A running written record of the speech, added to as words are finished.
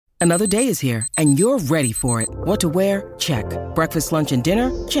Another day is here, and you're ready for it. What to wear? Check. Breakfast, lunch, and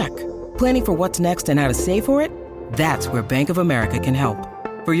dinner? Check. Planning for what's next and how to save for it? That's where Bank of America can help.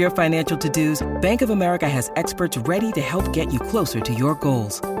 For your financial to-dos, Bank of America has experts ready to help get you closer to your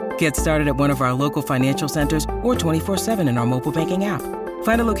goals. Get started at one of our local financial centers or 24/7 in our mobile banking app.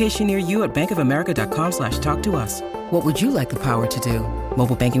 Find a location near you at bankofamerica.com/talktous. What would you like the power to do?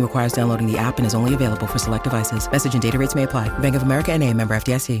 Mobile banking requires downloading the app and is only available for select devices. Message and data rates may apply. Bank of America N.A., member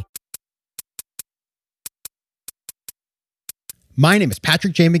FDIC. My name is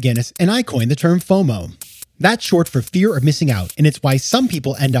Patrick J. McGinnis, and I coined the term FOMO. That's short for fear of missing out, and it's why some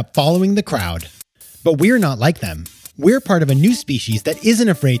people end up following the crowd. But we're not like them. We're part of a new species that isn't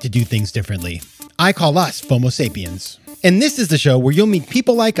afraid to do things differently. I call us FOMO sapiens. And this is the show where you'll meet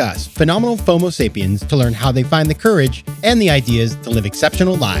people like us, phenomenal FOMO sapiens, to learn how they find the courage and the ideas to live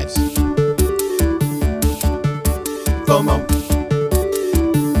exceptional lives. FOMO.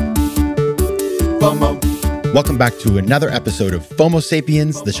 FOMO. Welcome back to another episode of FOMO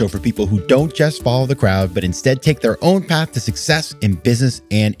Sapiens, the show for people who don't just follow the crowd, but instead take their own path to success in business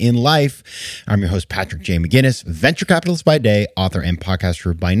and in life. I'm your host, Patrick J. McGinnis, venture capitalist by day, author and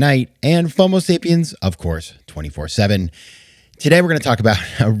podcaster by night, and FOMO Sapiens, of course, 24/7. Today, we're going to talk about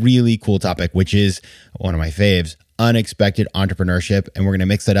a really cool topic, which is one of my faves, unexpected entrepreneurship. And we're going to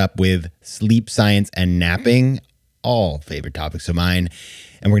mix it up with sleep science and napping, all favorite topics of mine.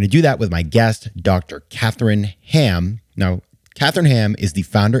 And we're going to do that with my guest, Dr. Kathrin Hamm. Now, Kathrin Hamm is the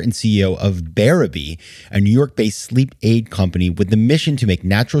founder and CEO of Bearaby, a New York-based sleep aid company with the mission to make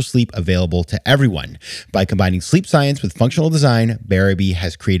natural sleep available to everyone. By combining sleep science with functional design, Bearaby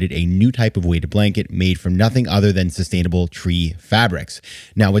has created a new type of weighted blanket made from nothing other than sustainable tree fabrics.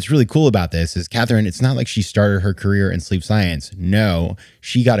 Now, what's really cool about this is Kathrin, it's not like she started her career in sleep science. No,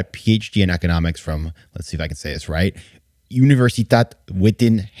 she got a PhD in economics from, let's see if I can say this right, Universität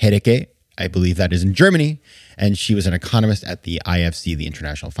Witten-Herdecke, I believe that is in Germany, and she was an economist at the IFC, the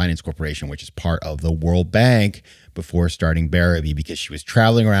International Finance Corporation, which is part of the World Bank, before starting Bearaby, because she was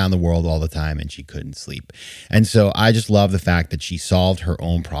traveling around the world all the time and she couldn't sleep. And so I just love the fact that she solved her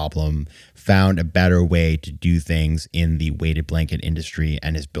own problem, found a better way to do things in the weighted blanket industry,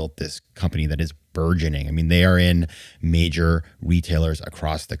 and has built this company that is burgeoning. I mean, they are in major retailers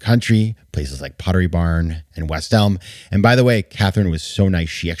across the country, places like Pottery Barn and West Elm. And by the way, Kathrin was so nice.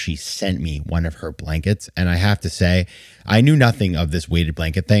 She actually sent me one of her blankets. And I have to say, I knew nothing of this weighted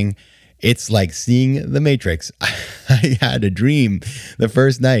blanket thing. It's like seeing the Matrix. I had a dream the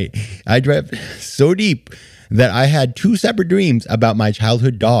first night. I dreamt so deep that I had two separate dreams about my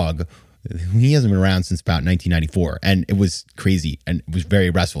childhood dog. He hasn't been around since about 1994, and it was crazy and it was very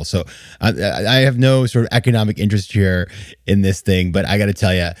restful. So I have no sort of economic interest here in this thing, but I got to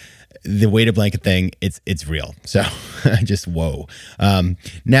tell you, the weighted blanket thing, it's real. So I just, whoa.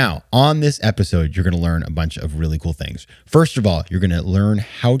 Now, on this episode, you're going to learn a bunch of really cool things. First of all, you're going to learn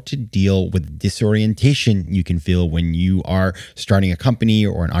how to deal with disorientation you can feel when you are starting a company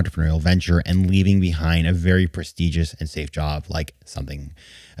or an entrepreneurial venture and leaving behind a very prestigious and safe job, like something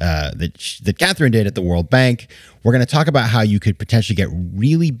that Kathrin did at the World Bank. We're going to talk about how you could potentially get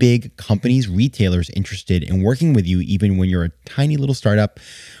really big companies, retailers interested in working with you, even when you're a tiny little startup.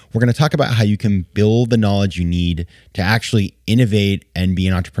 We're going to talk about how you can build the knowledge you need to actually innovate and be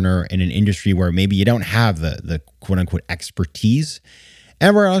an entrepreneur in an industry where maybe you don't have the quote unquote expertise.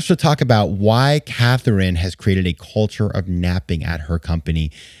 And we're also talk about why Kathrin has created a culture of napping at her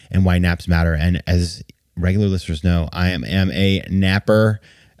company and why naps matter. And as regular listeners know, I am a napper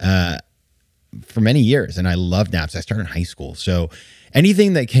for many years, and I love naps. I started in high school. So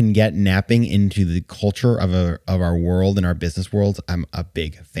anything that can get napping into the culture of our world and our business world, I'm a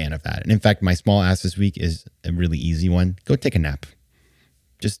big fan of that. And in fact, my small ask this week is a really easy one. Go take a nap.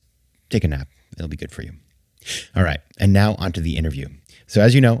 Just take a nap. It'll be good for you. All right. And now onto the interview. So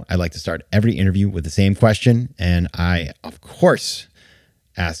as you know, I like to start every interview with the same question. And I, of course,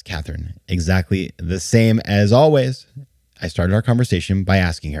 asked Kathrin exactly the same as always. I started our conversation by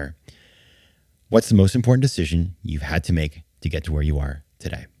asking her, what's the most important decision you've had to make to get to where you are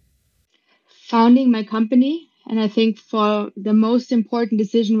today? Founding my company. And I think for the most important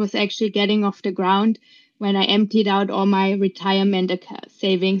decision was actually getting off the ground when I emptied out all my retirement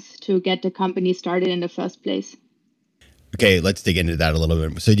savings to get the company started in the first place. Okay, let's dig into that a little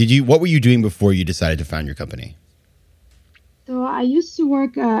bit. So what were you doing before you decided to found your company? So I used to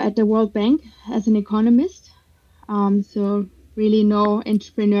work at the World Bank as an economist. So really no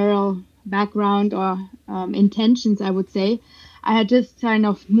entrepreneurial background or intentions, I would say. I had just kind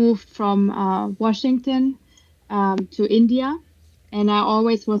of moved from Washington to India, and I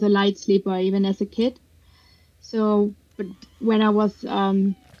always was a light sleeper, even as a kid. So but when I was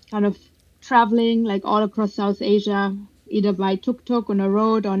kind of traveling like all across South Asia, either by tuk-tuk on a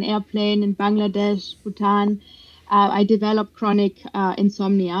road, on airplane in Bangladesh, Bhutan. I developed chronic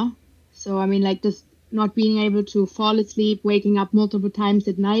insomnia. So, I mean, like just not being able to fall asleep, waking up multiple times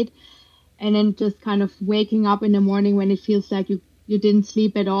at night, and then just kind of waking up in the morning when it feels like you didn't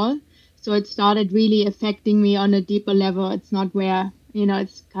sleep at all. So it started really affecting me on a deeper level. It's not where,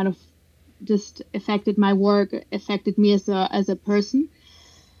 it's kind of just affected my work, affected me as a person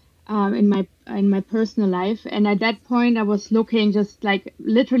in my personal life. And at that point, I was looking just like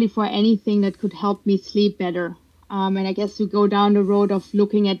literally for anything that could help me sleep better. And I guess you go down the road of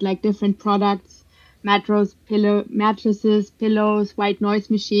looking at like different products, mattresses, pillows, white noise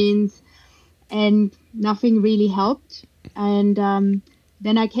machines, and nothing really helped. And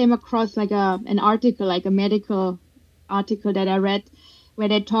then I came across like an article, like a medical article that I read, where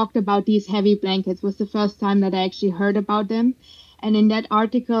they talked about these heavy blankets. It was the first time that I actually heard about them. And in that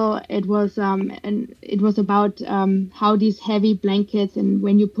article, it was about how these heavy blankets, and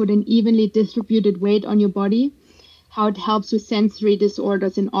when you put an evenly distributed weight on your body, how it helps with sensory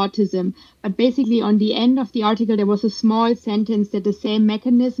disorders and autism. But basically, on the end of the article, there was a small sentence that the same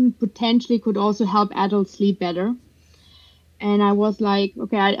mechanism potentially could also help adults sleep better. And I was like,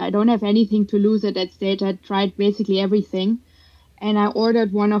 okay, I don't have anything to lose at that stage. I tried basically everything. And I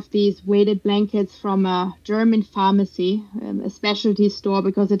ordered one of these weighted blankets from a German pharmacy, a specialty store,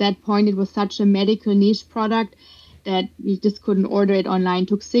 because at that point it was such a medical niche product that we just couldn't order it online. It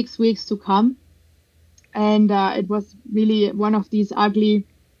took 6 weeks to come. And it was really one of these ugly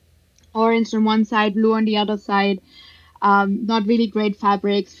orange on one side, blue on the other side, not really great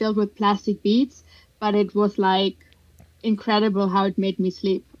fabrics, filled with plastic beads, but it was like incredible how it made me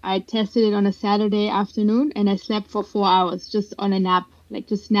sleep. I tested it on a Saturday afternoon and I slept for 4 hours just on a nap, like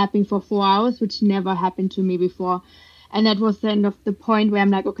just napping for 4 hours, which never happened to me before. And that was the end of the point where I'm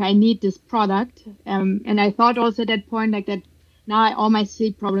like, okay, I need this product. And I thought also at that point, like that now all my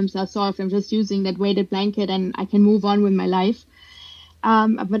sleep problems are solved. I'm just using that weighted blanket and I can move on with my life.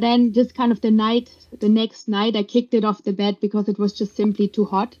 But then just kind of the next night, I kicked it off the bed because it was just simply too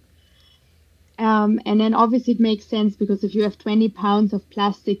hot. And then obviously it makes sense because if you have 20 pounds of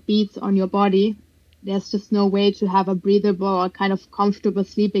plastic beads on your body, there's just no way to have a breathable or kind of comfortable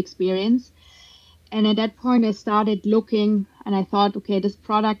sleep experience. And at that point, I started looking and I thought, okay, this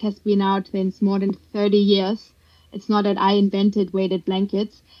product has been out since more than 30 years. It's not that I invented weighted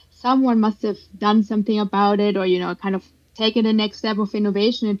blankets. Someone must have done something about it or, kind of taken the next step of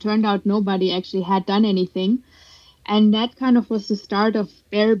innovation. It turned out nobody actually had done anything. And that kind of was the start of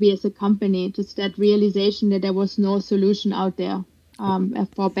Bearaby as a company, just that realization that there was no solution out there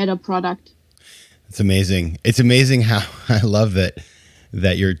for a better product. It's amazing. It's amazing how I love that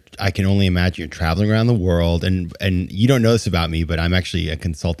I can only imagine you're traveling around the world and you don't know this about me, but I'm actually a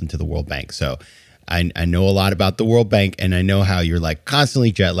consultant to the World Bank. So I know a lot about the World Bank and I know how you're like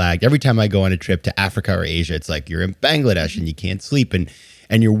constantly jet lagged. Every time I go on a trip to Africa or Asia, it's like you're in Bangladesh and you can't sleep and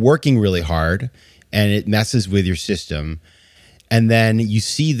you're working really hard and it messes with your system. And then you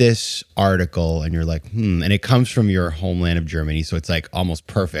see this article and you're like, and it comes from your homeland of Germany. So it's like almost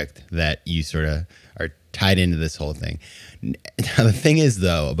perfect that you sort of are tied into this whole thing. Now, the thing is,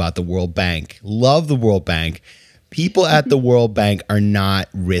 though, about the World Bank, love the World Bank. People at the World Bank are not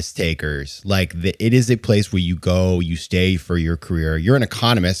risk takers. Like it is a place where you go, you stay for your career. You're an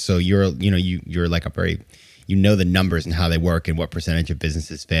economist, so you're like the numbers and how they work and what percentage of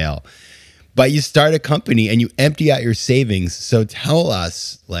businesses fail. But you start a company and you empty out your savings. So tell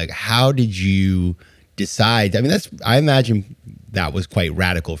us, like, how did you decide? I mean, I imagine that was quite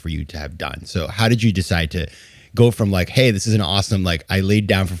radical for you to have done. So how did you decide to go from like, hey, this is an awesome, like I laid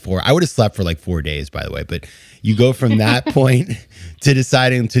down for I would have slept for like 4 days, by the way, but you go from that point to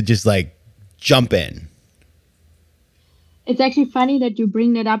deciding to just like jump in. It's actually funny that you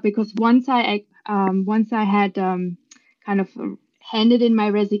bring that up because once I had kind of handed in my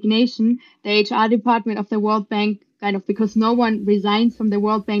resignation, the HR department of the World Bank kind of, because no one resigns from the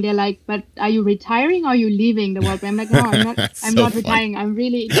World Bank, they're like, but are you retiring or are you leaving the World Bank? I'm like, no, I'm not. I'm not retiring. I'm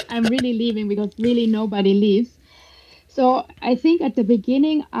really leaving because really nobody leaves. So I think at the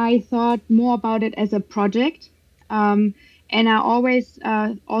beginning I thought more about it as a project. And I always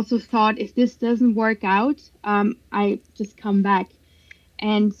also thought if this doesn't work out, I just come back.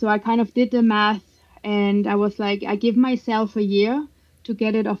 And so I kind of did the math and I was like, I give myself a year to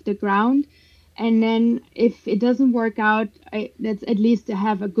get it off the ground. And then if it doesn't work out, that's at least to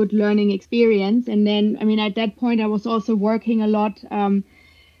have a good learning experience. And then, I mean, at that point, I was also working a lot on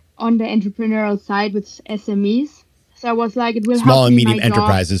the entrepreneurial side with SMEs. So I was like, it will small help and me medium my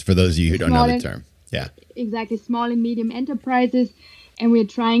enterprises job. For those of you who don't know the term. Yeah. Exactly. Small and medium enterprises. and we're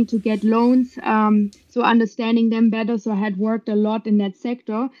trying to get loans. So understanding them better. So I had worked a lot in that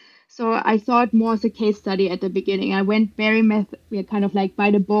sector. So I saw it more as a case study at the beginning. I went very kind of like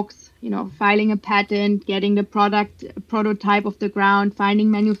by the books, filing a patent, getting the product prototype off the ground, finding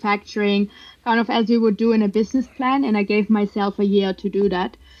manufacturing, kind of as we would do in a business plan. And I gave myself a year to do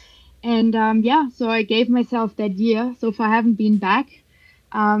that. And so I gave myself that year. So far I haven't been back.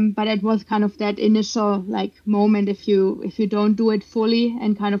 But it was kind of that initial like moment. If you don't do it fully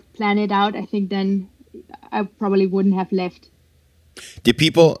and kind of plan it out, I think then I probably wouldn't have left. Did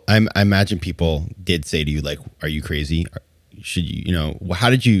people, I imagine people did say to you, like, are you crazy? Should you,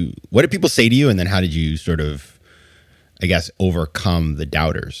 what did people say to you? And then how did you sort of, I guess, overcome the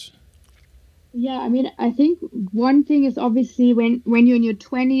doubters? Yeah, I mean, I think one thing is obviously when you're in your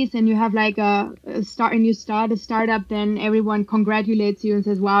 20s and you have like a startup, then everyone congratulates you and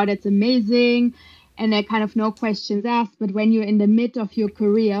says, wow, that's amazing. And there kind of no questions asked. But when you're in the mid of your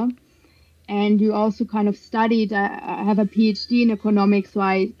career and you also kind of studied, I have a PhD in economics, so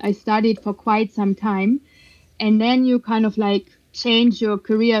I studied for quite some time. And then you kind of like change your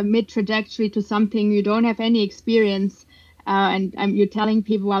career mid-trajectory to something you don't have any experience. And you're telling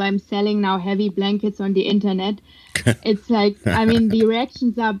people while I'm selling now heavy blankets on the internet. It's like, I mean, the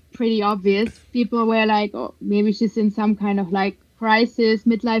reactions are pretty obvious. People were like, oh, maybe she's in some kind of like crisis,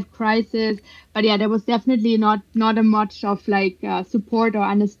 midlife crisis. But yeah, there was definitely not a much of like support or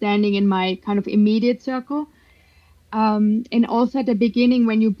understanding in my kind of immediate circle. And also at the beginning,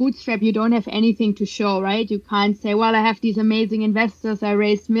 when you bootstrap, you don't have anything to show, right? You can't say, well, I have these amazing investors. I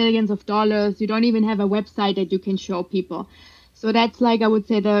raised millions of dollars. You don't even have a website that you can show people. So that's like, I would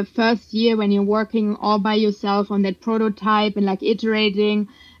say the first year when you're working all by yourself on that prototype and like iterating,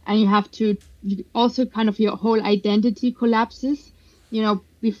 and you have to also kind of your whole identity collapses.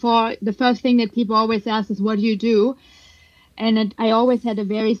 Before the first thing that people always ask is, what do you do? And I always had a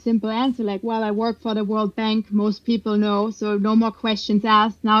very simple answer, like, well, I work for the World Bank. Most people know, so no more questions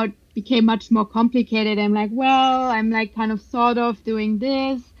asked. Now it became much more complicated. I'm like, well, I'm like kind of sort of doing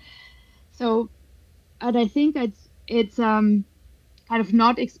this. So, and I think it's kind of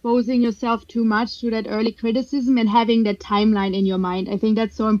not exposing yourself too much to that early criticism and having that timeline in your mind. I think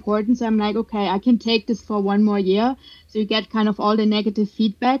that's so important. So I'm like, okay, I can take this for one more year. So you get kind of all the negative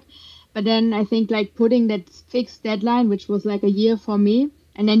feedback. But then I think like putting that fixed deadline, which was like a year for me,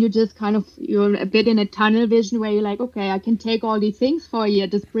 and then you're a bit in a tunnel vision where you're like, okay, I can take all these things for a year,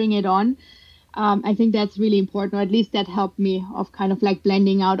 just bring it on. I think that's really important, or at least that helped me of kind of like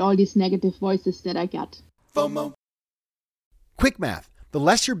blending out all these negative voices that I get. FOMO. Quick math. The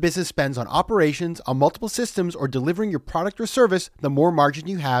less your business spends on operations, on multiple systems, or delivering your product or service, the more margin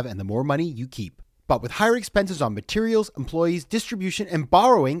you have and the more money you keep. But with higher expenses on materials, employees, distribution, and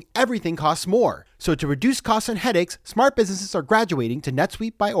borrowing, everything costs more. So to reduce costs and headaches, smart businesses are graduating to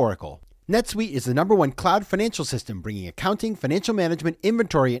NetSuite by Oracle. NetSuite is the #1 cloud financial system, bringing accounting, financial management,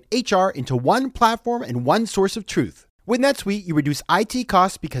 inventory, and HR into one platform and one source of truth. With NetSuite, you reduce IT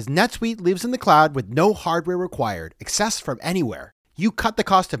costs because NetSuite lives in the cloud with no hardware required, accessed from anywhere. You cut the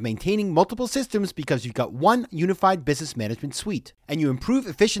cost of maintaining multiple systems because you've got one unified business management suite. And you improve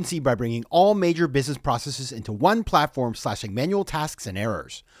efficiency by bringing all major business processes into one platform, slashing manual tasks and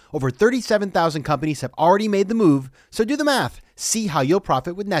errors. Over 37,000 companies have already made the move, so do the math. See how you'll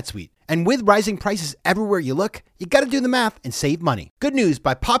profit with NetSuite. And with rising prices everywhere you look, you gotta do the math and save money. Good news,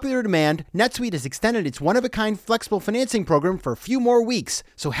 by popular demand, NetSuite has extended its one-of-a-kind flexible financing program for a few more weeks.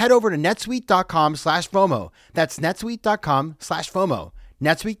 So head over to netsuite.com/FOMO. That's netsuite.com/FOMO.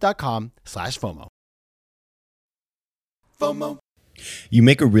 netsuite.com/FOMO. FOMO. You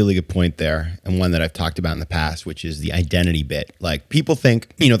make a really good point there, and one that I've talked about in the past, which is the identity bit. Like, people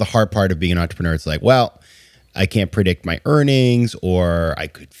think, the hard part of being an entrepreneur, it's like, well, I can't predict my earnings, or I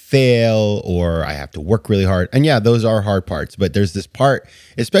could fail, or I have to work really hard. And yeah, those are hard parts. But there's this part,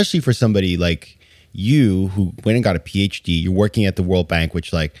 especially for somebody like you who went and got a PhD, you're working at the World Bank,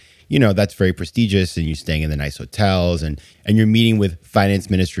 which that's very prestigious, and you're staying in the nice hotels, and you're meeting with finance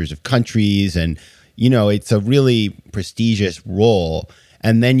ministers of countries, and it's a really prestigious role.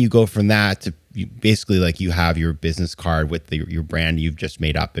 And then you go from that to basically like you have your business card with your brand you've just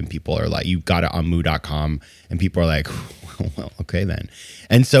made up, and people are like, you've got it on moo.com, and people are like, well, okay then.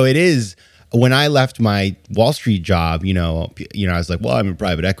 And so it is, when I left my Wall Street job, I was like, well, I'm in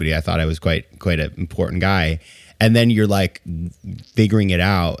private equity. I thought I was quite an important guy. And then you're like figuring it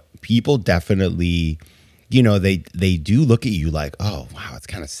out. People definitely, they do look at you like, oh, wow, it's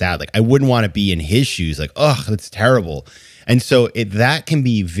kind of sad. Like, I wouldn't want to be in his shoes. Like, oh, that's terrible. And so that can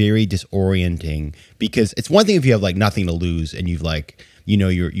be very disorienting, because it's one thing if you have like nothing to lose and you've like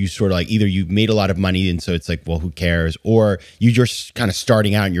you sort of like either you made a lot of money and so it's like, well, who cares? Or you just kind of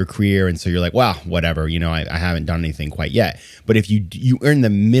starting out in your career. And so you're like, well, whatever, I haven't done anything quite yet. But if you are in the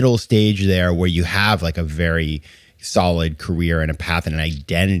middle stage there where you have like a very solid career and a path and an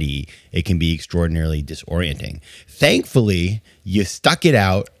identity, it can be extraordinarily disorienting. Thankfully, you stuck it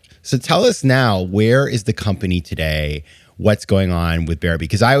out. So tell us now, where is the company today? What's going on with Bearaby?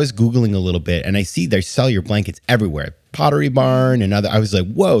 Because I was Googling a little bit and I see they sell your blankets everywhere. Pottery Barn and other. I was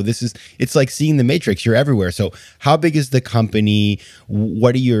like, whoa, it's like seeing the Matrix. You're everywhere. So how big is the company?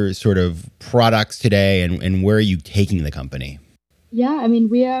 What are your sort of products today and where are you taking the company? Yeah, I mean,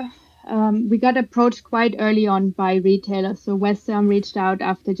 we got approached quite early on by retailers. So West Ham reached out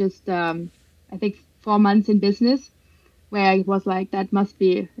after just, I think, 4 months in business, where it was like, that must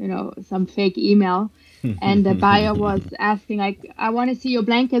be, some fake email. And the buyer was asking, like, I want to see your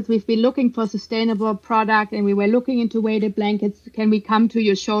blankets. We've been looking for sustainable product and we were looking into weighted blankets. Can we come to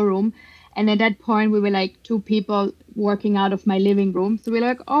your showroom? And at that point, we were like 2 people working out of my living room. So we're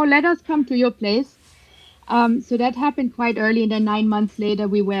like, oh, let us come to your place. So that happened quite early, and then 9 months later,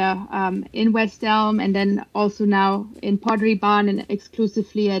 we were in West Elm, and then also now in Pottery Barn and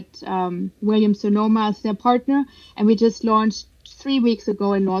exclusively at Williams-Sonoma as their partner. And we just launched 3 weeks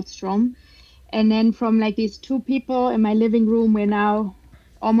ago in Nordstrom. And then from like these 2 people in my living room, we're now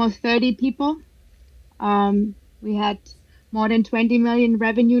almost 30 people. We had more than 20 million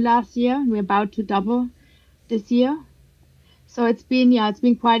revenue last year, and we're about to double this year. So it's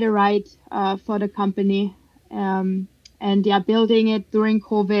been quite a ride for the company. And building it during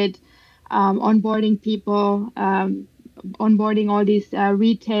COVID, onboarding people, onboarding all these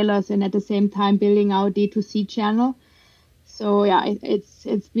retailers, and at the same time building our D2C channel. So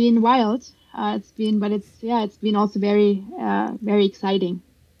it's been wild. It's been also very very exciting.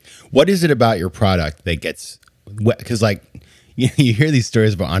 What is it about your product that gets, because like you hear these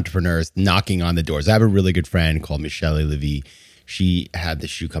stories about entrepreneurs knocking on the doors. I have a really good friend called Michelle Levy. She had this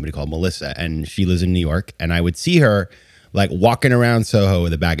shoe company called Melissa, and she lives in New York. And I would see her like walking around Soho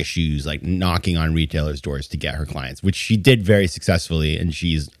with a bag of shoes, like knocking on retailers' doors to get her clients, which she did very successfully, and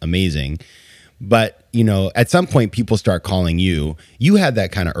she's amazing. But, at some point people start calling you. You had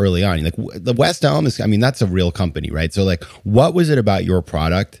that kind of early on. Like the West Elm that's a real company, right? So like, what was it about your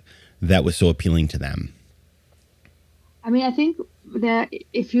product that was so appealing to them? I mean, I think that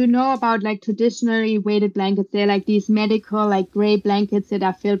if you know about like traditionally weighted blankets, they're like these medical, like gray blankets that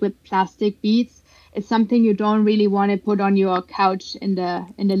are filled with plastic beads. It's something you don't really want to put on your couch in the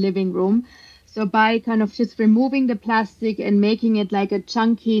living room. So by kind of just removing the plastic and making it like a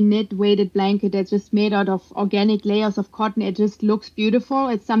chunky knit weighted blanket that's just made out of organic layers of cotton, it just looks beautiful.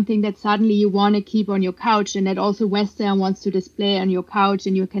 It's something that suddenly you want to keep on your couch, and that also West Elm wants to display on your couch,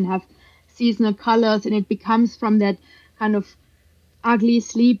 and you can have seasonal colors, and it becomes from that kind of ugly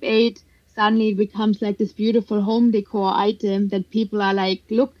sleep aid, suddenly it becomes like this beautiful home decor item that people are like,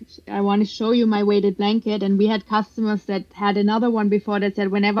 look, I want to show you my weighted blanket. And we had customers that had another one before that said,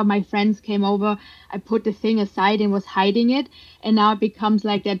 whenever my friends came over, I put the thing aside and was hiding it. And now it becomes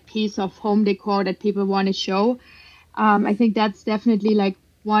like that piece of home decor that people want to show. I think that's definitely like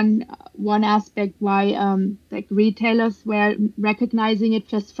one aspect why like retailers were recognizing it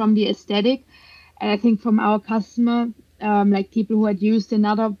just from the aesthetic. And I think from our customer, like people who had used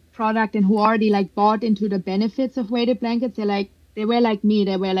another product and who already like bought into the benefits of weighted blankets, they were like me.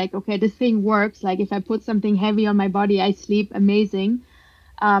 They were like, okay, this thing works. Like if I put something heavy on my body, I sleep amazing.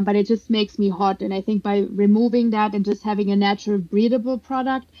 But it just makes me hot. And I think by removing that and just having a natural breathable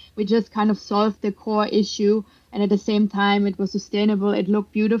product, we just kind of solved the core issue. And at the same time, it was sustainable. It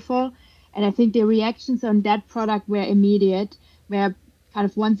looked beautiful. And I think the reactions on that product were immediate, where kind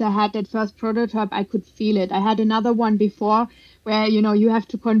of once I had that first prototype, I could feel it. I had another one before where, you have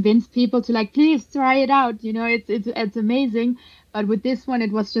to convince people to like, please try it out. It's amazing. But with this one,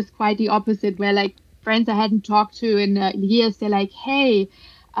 it was just quite the opposite, where like friends I hadn't talked to in years, they're like, hey,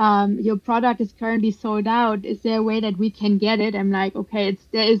 your product is currently sold out. Is there a way that we can get it? I'm like, okay,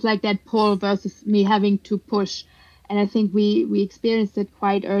 there is like that pull versus me having to push. And I think we experienced it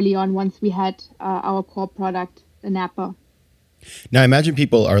quite early on once we had our core product, the Napper. Now, I imagine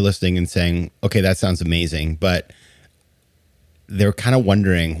people are listening and saying, okay, that sounds amazing, but they're kind of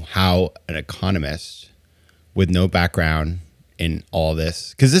wondering how an economist with no background in all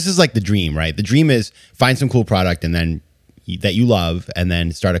this, because this is like the dream, right? The dream is find some cool product and then that you love and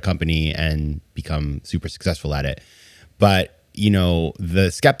then start a company and become super successful at it. But, the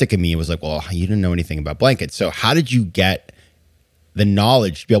skeptic in me was like, well, you didn't know anything about blankets. So how did you get the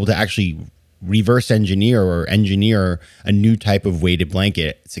knowledge to be able to actually reverse engineer or engineer a new type of weighted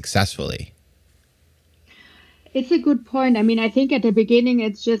blanket successfully? It's a good point. I mean, I think at the beginning,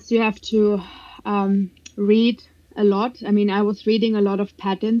 it's just you have to read a lot. I mean, I was reading a lot of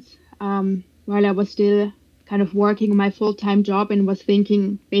patents while I was still kind of working my full-time job and was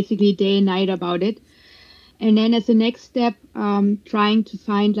thinking basically day and night about it. And then as a next step, trying to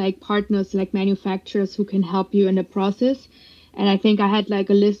find like partners, like manufacturers who can help you in the process. And I think I had like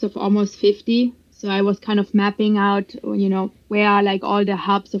a list of almost 50. So I was kind of mapping out, where are like all the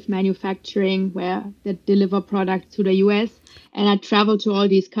hubs of manufacturing where that deliver products to the US. And I traveled to all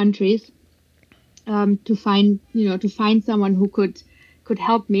these countries to find someone who could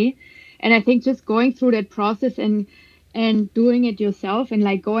help me. And I think just going through that process and doing it yourself and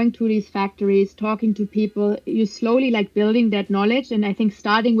like going to these factories, talking to people, you slowly like building that knowledge. And I think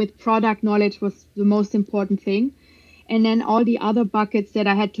starting with product knowledge was the most important thing. And then all the other buckets that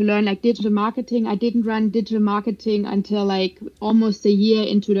I had to learn, like digital marketing, I didn't run digital marketing until like almost a year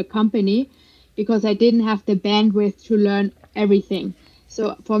into the company because I didn't have the bandwidth to learn everything.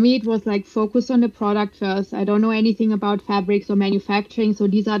 So for me, it was like focus on the product first. I don't know anything about fabrics or manufacturing. So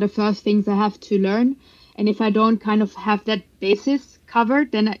these are the first things I have to learn. And if I don't kind of have that basis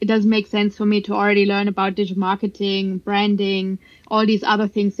covered, then it doesn't make sense for me to already learn about digital marketing, branding, all these other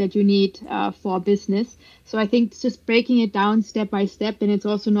things that you need for business. So I think it's just breaking it down step by step. And it's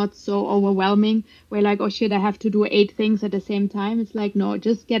also not so overwhelming where like, oh shit, I have to do 8 things at the same time. It's like, no,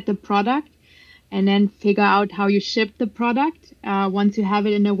 just get the product and then figure out how you ship the product once you have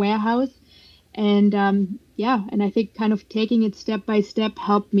it in a warehouse. And and I think kind of taking it step by step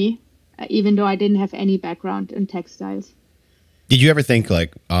helped me, even though I didn't have any background in textiles. Did you ever think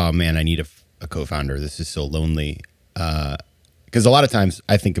like, oh man, I need a co-founder. This is so lonely. Because a lot of times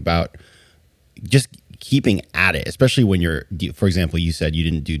I think about just keeping at it, especially when you're, for example, you said you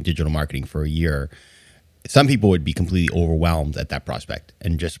didn't do digital marketing for a year. Some people would be completely overwhelmed at that prospect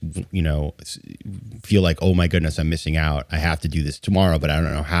and just, feel like, oh my goodness, I'm missing out. I have to do this tomorrow, but I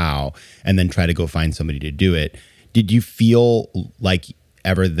don't know how. And then try to go find somebody to do it. Did you feel like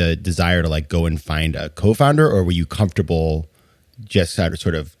ever the desire to like go and find a co-founder, or were you comfortable just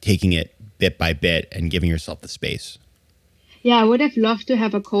sort of taking it bit by bit and giving yourself the space? Yeah, I would have loved to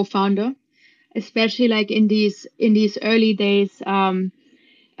have a co-founder, especially like in these early days.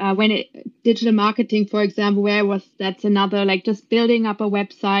 Digital marketing, for example, that's another, like just building up a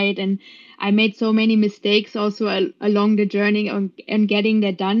website. And I made so many mistakes also along the journey and getting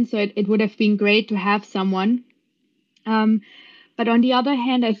that done. So it would have been great to have someone. But on the other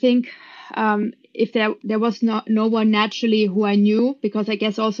hand, I think if there was no one naturally who I knew, because I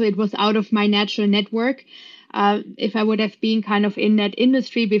guess also it was out of my natural network, if I would have been kind of in that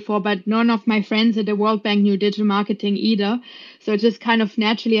industry before, but none of my friends at the World Bank knew digital marketing either. So just kind of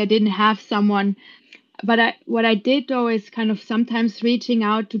naturally, I didn't have someone. But what I did though is kind of sometimes reaching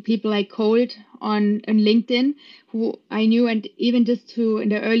out to people like cold on LinkedIn who I knew, and even just in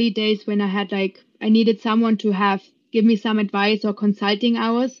the early days when I needed someone to give me some advice or consulting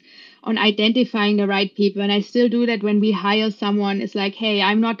hours on identifying the right people. And I still do that when we hire someone. It's like, hey,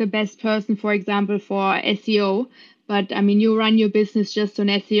 I'm not the best person, for example, for SEO, but I mean, you run your business just on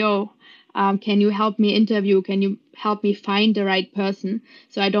SEO. Can you help me interview? Can you help me find the right person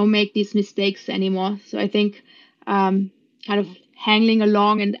so I don't make these mistakes anymore? So I think kind of hanging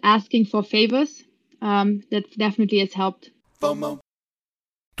along and asking for favors, that definitely has helped. FOMO.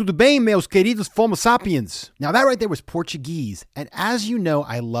 Tudo bem, meus queridos FOMO sapiens? Now that right there was Portuguese, and as you know,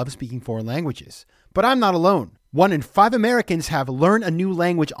 I love speaking foreign languages. But I'm not alone. 1 in 5 Americans have learned a new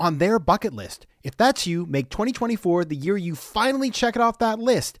language on their bucket list. If that's you, make 2024 the year you finally check it off that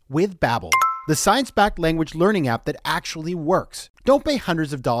list with Babbel, the science-backed language learning app that actually works. Don't pay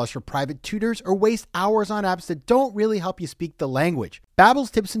hundreds of dollars for private tutors or waste hours on apps that don't really help you speak the language. Babbel's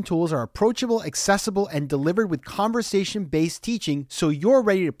tips and tools are approachable, accessible, and delivered with conversation-based teaching so you're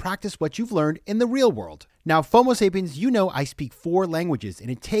ready to practice what you've learned in the real world. Now, FOMO Sapiens, you know I speak 4 languages,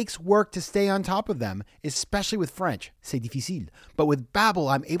 and it takes work to stay on top of them, especially with French. C'est difficile. But with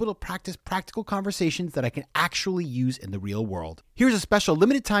Babbel, I'm able to practice practical conversations that I can actually use in the real world. Here's a special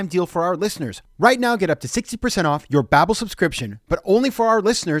limited-time deal for our listeners. Right now, get up to 60% off your Babbel subscription, but only for our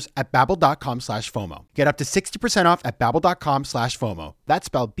listeners at Babbel.com/FOMO. Get up to 60% off at Babbel.com/FOMO. That's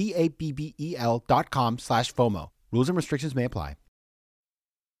spelled BABBEL.com/FOMO. Rules and restrictions may apply.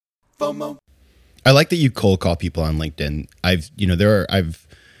 FOMO. I like that you cold call people on LinkedIn. I've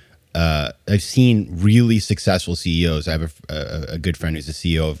seen really successful CEOs. I have a good friend who's the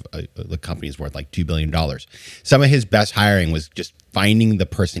CEO of the company is worth like $2 billion. Some of his best hiring was just finding the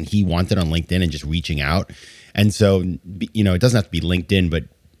person he wanted on LinkedIn and just reaching out. And so, it doesn't have to be LinkedIn, but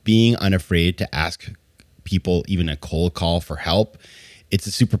being unafraid to ask people even a cold call for help, it's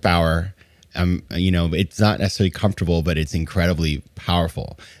a superpower. It's not necessarily comfortable, but it's incredibly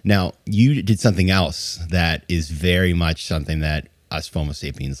powerful. Now, you did something else that is very much something that us Homo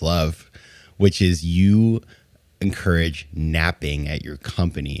sapiens love, which is you encourage napping at your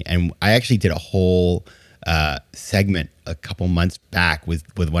company. And I actually did a whole segment a couple months back with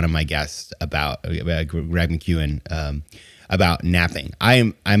one of my guests about Greg McEwen about napping.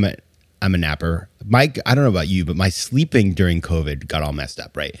 I'm a napper. I don't know about you, but my sleeping during COVID got all messed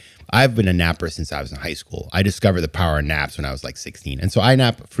up, right? I've been a napper since I was in high school. I discovered the power of naps when I was like 16. And so I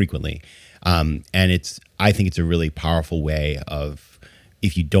nap frequently. And I think it's a really powerful way of,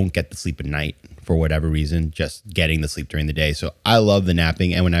 if you don't get the sleep at night for whatever reason, just getting the sleep during the day. So I love the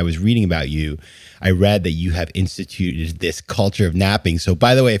napping. And when I was reading about you, I read that you have instituted this culture of napping. So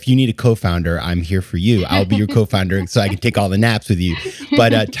by the way, if you need a co-founder, I'm here for you. I'll be your co-founder so I can take all the naps with you.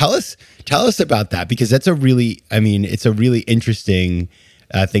 But tell us about that, because it's a really interesting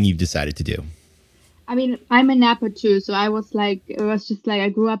thing you've decided to do. I mean, I'm a napper too. So I was I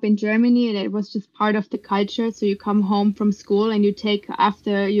grew up in Germany, and it was just part of the culture. So you come home from school and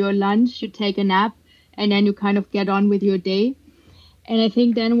after your lunch, you take a nap, and then you kind of get on with your day. And I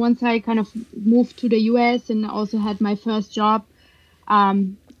think then once I kind of moved to the US and also had my first job,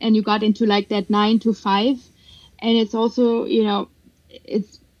 and you got into like that 9 to 5, and it's also,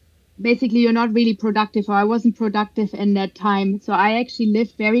 it's basically you're not really productive, or I wasn't productive in that time. So I actually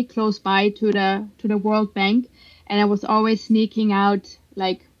lived very close by to the World Bank, and I was always sneaking out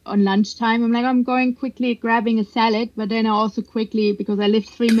like on lunchtime. I'm going quickly grabbing a salad, but then I also quickly, because I lived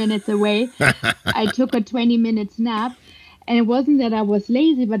 3 minutes away, I took a 20 minutes nap. And it wasn't that I was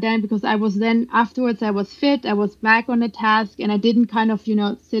lazy, but then because afterwards I was fit, I was back on the task, and I didn't kind of,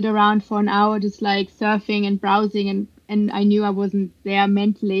 sit around for an hour just like surfing and browsing, and I knew I wasn't there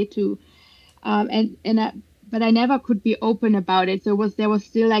mentally to, but I never could be open about it. So there was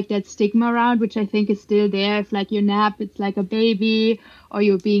still like that stigma around, which I think is still there. If like you nap, it's like a baby, or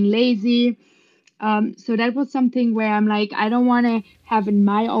you're being lazy. So that was something where I'm like, I don't want to have in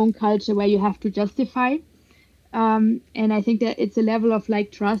my own culture where you have to justify. And I think that it's a level of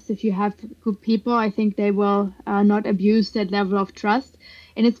like trust. If you have good people, I think they will not abuse that level of trust.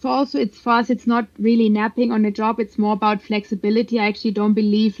 And it's for us, it's not really napping on the job. It's more about flexibility. I actually don't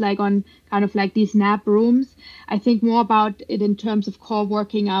believe like on kind of like these nap rooms. I think more about it in terms of core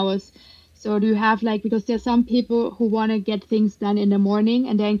working hours. So do you have because there's some people who want to get things done in the morning,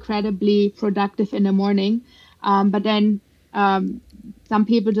 and they're incredibly productive in the morning. But then some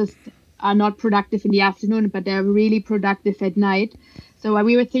people just are not productive in the afternoon, but they're really productive at night. So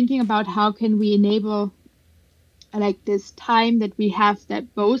we were thinking about how can we enable like this time that we have, that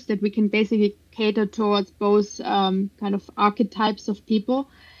we can basically cater towards both kind of archetypes of people.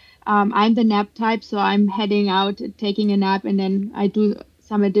 I'm the nap type, so I'm heading out, taking a nap, and then I do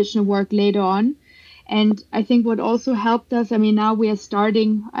some additional work later on. And I think what also helped us, now we are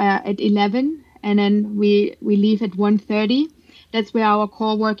starting at 11, and then we leave at 1:30. That's where our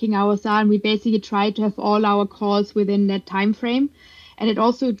core working hours are, and we basically try to have all our calls within that time frame. And it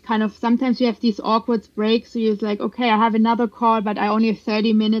also kind of, sometimes you have these awkward breaks, so you're like, okay, I have another call, but I only have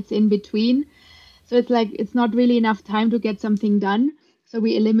 30 minutes in between. So it's like, it's not really enough time to get something done. So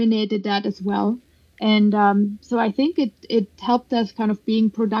we eliminated that as well. And so I think it helped us kind of being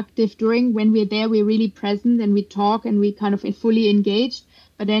productive when we're there, we're really present, and we talk, and we kind of fully engaged.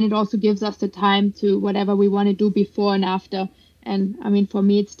 But then it also gives us the time to whatever we want to do before and after. And for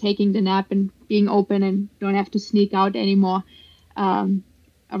me, it's taking the nap and being open, and don't have to sneak out anymore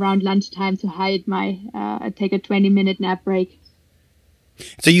around lunchtime to hide take a 20-minute nap break.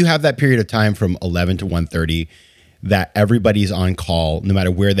 So you have that period of time from 11 to 1:30 that everybody's on call, no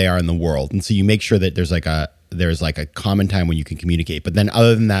matter where they are in the world. And so you make sure that there's like a common time when you can communicate. But then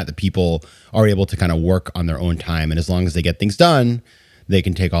other than that, the people are able to kind of work on their own time. And as long as they get things done, they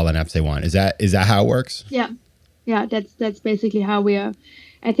can take all the naps they want. Is that how it works? Yeah, that's basically how we are.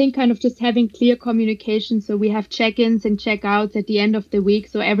 I think kind of just having clear communication. So we have check-ins and check-outs at the end of the week,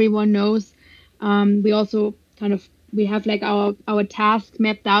 so everyone knows. We also we have like our tasks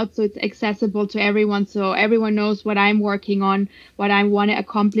mapped out, so it's accessible to everyone. So everyone knows what I'm working on, what I want to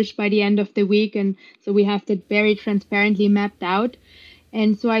accomplish by the end of the week. And so we have that very transparently mapped out.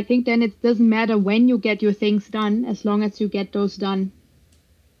 And so I think then it doesn't matter when you get your things done, as long as you get those done.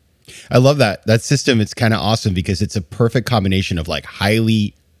 I love that system. It's kind of awesome because it's a perfect combination of like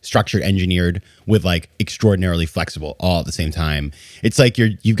highly structured, engineered with like extraordinarily flexible all at the same time. It's like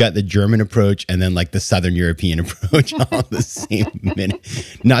you've got the German approach and then like the Southern European approach all the same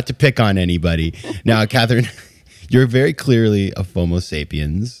minute. Not to pick on anybody. Now, Kathrin, you're very clearly a Homo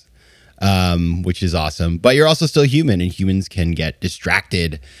sapiens. which is awesome. But you're also still human, and humans can get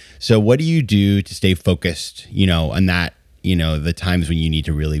distracted. So what do you do to stay focused, on that, the times when you need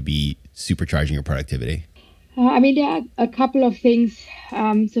to really be supercharging your productivity? There are a couple of things.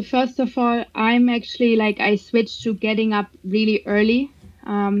 So first of all, I'm actually I switched to getting up really early.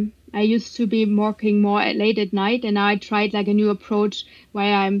 I used to be working more late at night, and now I tried a new approach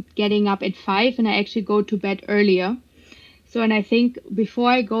where I'm getting up at 5 and I actually go to bed earlier. So, and I think before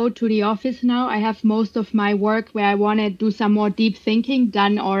I go to the office now, I have most of my work where I want to do some more deep thinking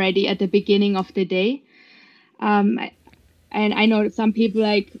done already at the beginning of the day. And I know some people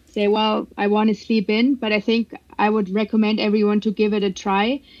say, well, I want to sleep in, but I think I would recommend everyone to give it a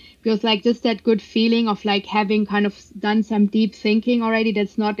try, because just that good feeling of having kind of done some deep thinking already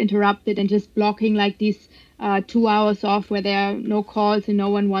that's not interrupted, and just blocking these 2 hours off where there are no calls and no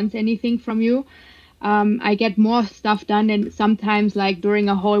one wants anything from you. I get more stuff done than sometimes during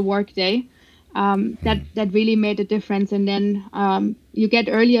a whole work day. That really made a difference. And then you get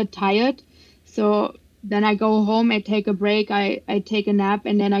earlier tired. So then I go home, I take a break, I take a nap,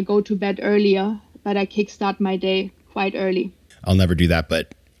 and then I go to bed earlier. But I kickstart my day quite early. I'll never do that,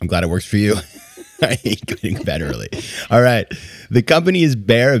 but I'm glad it works for you. I hate going to bed early. All right. The company is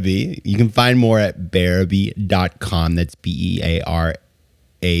Bearaby. You can find more at bearaby.com. That's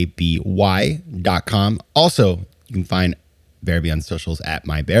BEARABY.com. Also, you can find Bearaby on socials at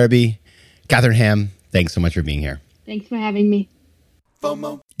mybearaby. Kathrin, Hamm, thanks so much for being here. Thanks for having me.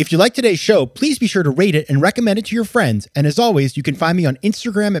 FOMO. If you like today's show, please be sure to rate it and recommend it to your friends. And as always, you can find me on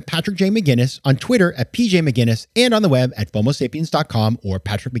Instagram at Patrick J. McGinnis, on Twitter at PJ McGinnis, and on the web at FOMOSapiens.com or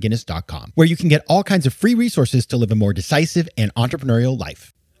PatrickMcGinnis.com, where you can get all kinds of free resources to live a more decisive and entrepreneurial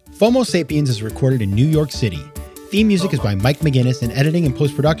life. FOMO Sapiens is recorded in New York City. Theme music is by Mike McGinnis, and editing and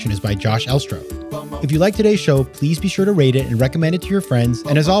post-production is by Josh Elstro. If you like today's show, please be sure to rate it and recommend it to your friends.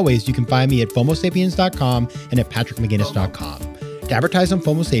 And as always, you can find me at FOMOSapiens.com and at PatrickMcGinnis.com. To advertise on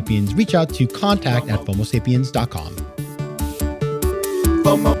FOMO Sapiens, reach out to contact@FOMOSapiens.com.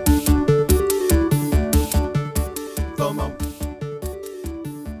 FOMO.